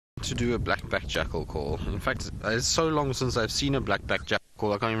to do a black-backed jackal call. In fact, it's so long since I've seen a black-backed jackal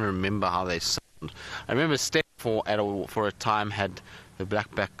call, I can't even remember how they sound. I remember Steph for a time had the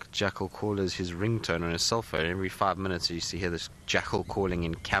black-backed jackal call as his ringtone on his cell phone. Every 5 minutes he used to hear this jackal calling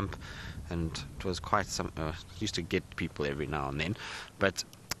in camp, and it was quite some. Used to get people every now and then. But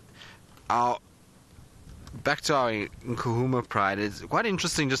back to our Nkuhuma pride, it's quite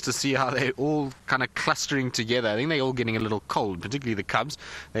interesting just to see how they're all kind of clustering together. I think they're all getting a little cold, particularly the cubs.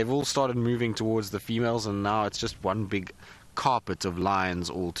 They've all started moving towards the females, and now it's just one big carpet of lions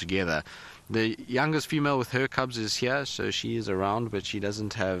all together. The youngest female with her cubs is here, so she is around, but she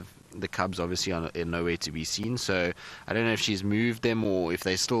doesn't have the cubs obviously nowhere to be seen. So I don't know if she's moved them or if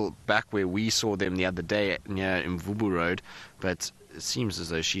they're still back where we saw them the other day near Mvubu Road, but it seems as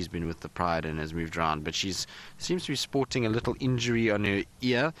though she's been with the pride and has moved around. But seems to be sporting a little injury on her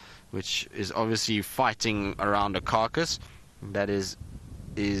ear, which is obviously fighting around a carcass. That is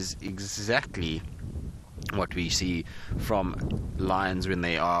exactly what we see from lions when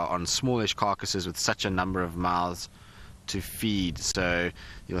they are on smallish carcasses with such a number of mouths to feed. So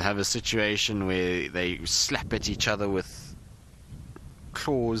you'll have a situation where they slap at each other with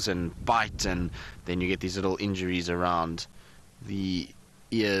claws and bite, and then you get these little injuries around the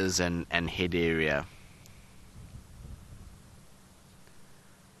ears and head area.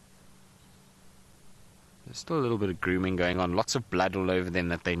 There's still a little bit of grooming going on, lots of blood all over them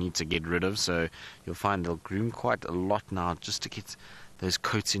that they need to get rid of, so you'll find they'll groom quite a lot now just to get those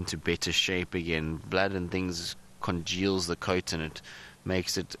coats into better shape again. Blood and things congeals the coat and it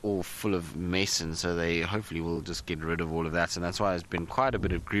makes it all full of mess, and so they hopefully will just get rid of all of that, and that's why there's been quite a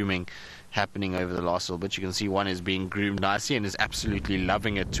bit of grooming happening over the last little bit. You can see one is being groomed nicely and is absolutely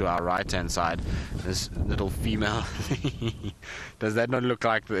loving it to our right hand side. This little female does that not look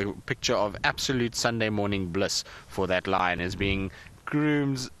like the picture of absolute Sunday morning bliss for that lion? Is being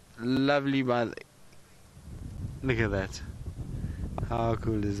groomed lovely by look at that, how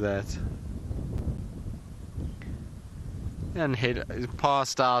cool is that? And head is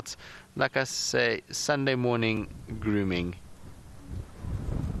passed out, like I say, Sunday morning grooming.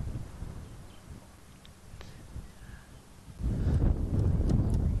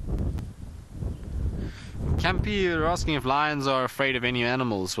 Campy, you're asking if lions are afraid of any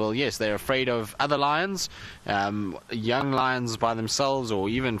animals. Well, yes, they're afraid of other lions. Young lions by themselves, or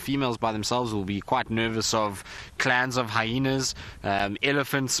even females by themselves, will be quite nervous of clans of hyenas.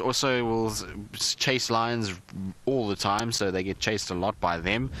 Elephants also will chase lions all the time, so they get chased a lot by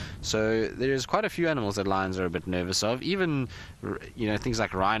them. So there's quite a few animals that lions are a bit nervous of. Even, things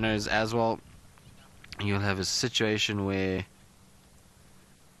like rhinos as well. You'll have a situation where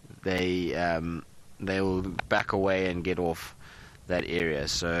they will back away and get off that area.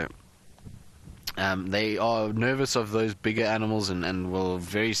 So they are nervous of those bigger animals and will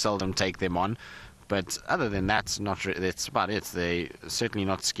very seldom take them on. But other than that, that's about it. They're certainly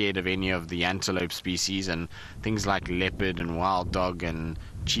not scared of any of the antelope species, and things like leopard and wild dog and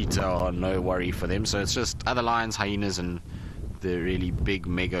cheetah are no worry for them. So it's just other lions, hyenas, and the really big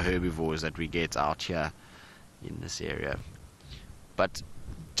mega herbivores that we get out here in this area. But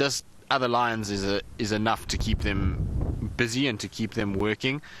just other lions is enough to keep them busy and to keep them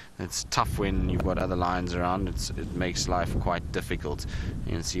working. It's tough when you've got other lions around. It makes life quite difficult.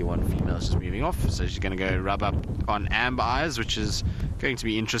 You can see one female is just moving off, so she's going to go rub up on Amber Eyes, which is going to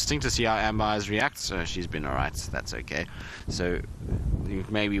be interesting to see how Amber Eyes reacts. So she's been alright, that's okay. So you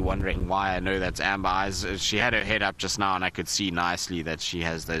may be wondering why I know that's Amber Eyes. She had her head up just now and I could see nicely that she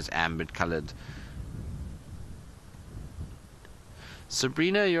has those amber coloured.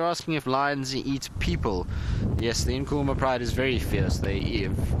 Sabrina, you're asking if lions eat people. Yes, the Nkuhuma pride is very fierce. They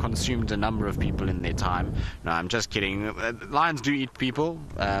have consumed a number of people in their time. No, I'm just kidding. Lions do eat people,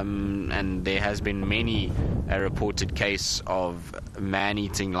 and there has been many a reported case of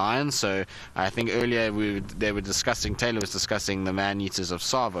man-eating lions. So I think earlier Taylor was discussing the man-eaters of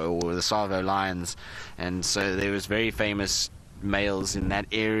Savo, or the Savo lions, and so there was very famous males in that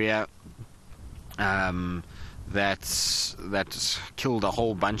area. That killed a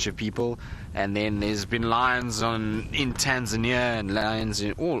whole bunch of people, and then there's been lions in Tanzania and lions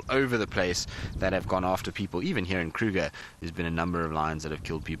all over the place that have gone after people. Even here in Kruger, there's been a number of lions that have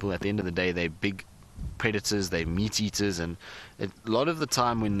killed people. At the end of the day, they're big predators, they're meat eaters, and a lot of the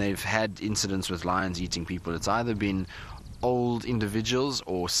time when they've had incidents with lions eating people, it's either been old individuals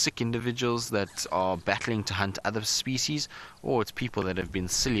or sick individuals that are battling to hunt other species, or it's people that have been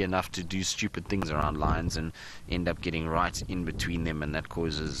silly enough to do stupid things around lions and end up getting right in between them, and that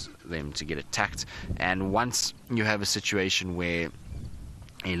causes them to get attacked. And once you have a situation where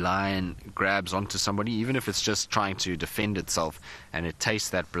a lion grabs onto somebody, even if it's just trying to defend itself, and it tastes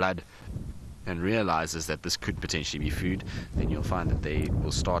that blood and realizes that this could potentially be food, then you'll find that they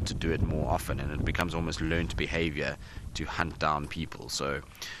will start to do it more often, and it becomes almost learned behavior to hunt down people. So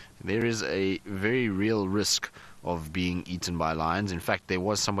there is a very real risk of being eaten by lions. In fact, there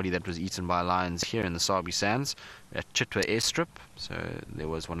was somebody that was eaten by lions here in the Sabi Sands at Chitwa airstrip. So there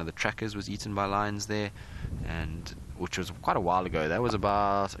was one of the trackers was eaten by lions there, and which was quite a while ago. That was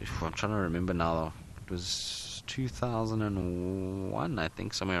about, I'm trying to remember now, it was 2001, I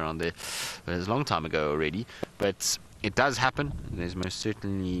think, somewhere around there. It was a long time ago already, but it does happen. There's most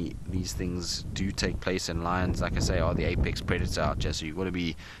certainly, these things do take place, and lions, like I say, are the apex predator out there, so you've got to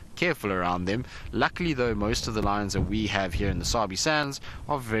be careful around them. Luckily though, most of the lions that we have here in the Sabi Sands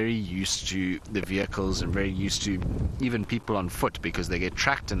are very used to the vehicles and very used to even people on foot, because they get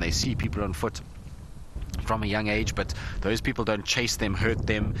tracked and they see people on foot from a young age, but those people don't chase them, hurt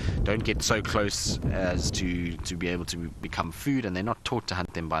them, don't get so close as to be able to become food, and they're not taught to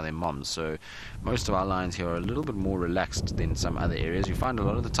hunt them by their moms. So most of our lions here are a little bit more relaxed than some other areas. You find a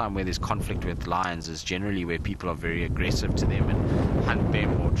lot of the time where there's conflict with lions is generally where people are very aggressive to them and hunt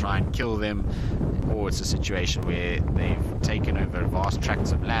them or try and kill them, or it's a situation where they've taken over vast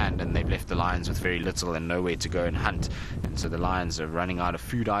tracts of land and they've left the lions with very little and nowhere to go and hunt, and so the lions are running out of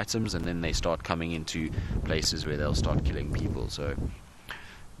food items, and then they start coming into places where they'll start killing people. So,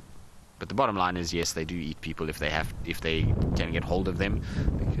 but the bottom line is, yes, they do eat people if they can get hold of them,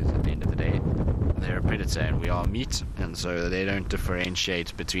 because at the end of the day, they're a predator and we are meat, and so they don't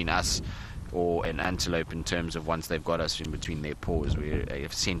differentiate between us or an antelope in terms of once they've got us in between their paws. We're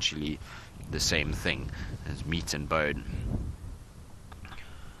essentially the same thing as meat and bone.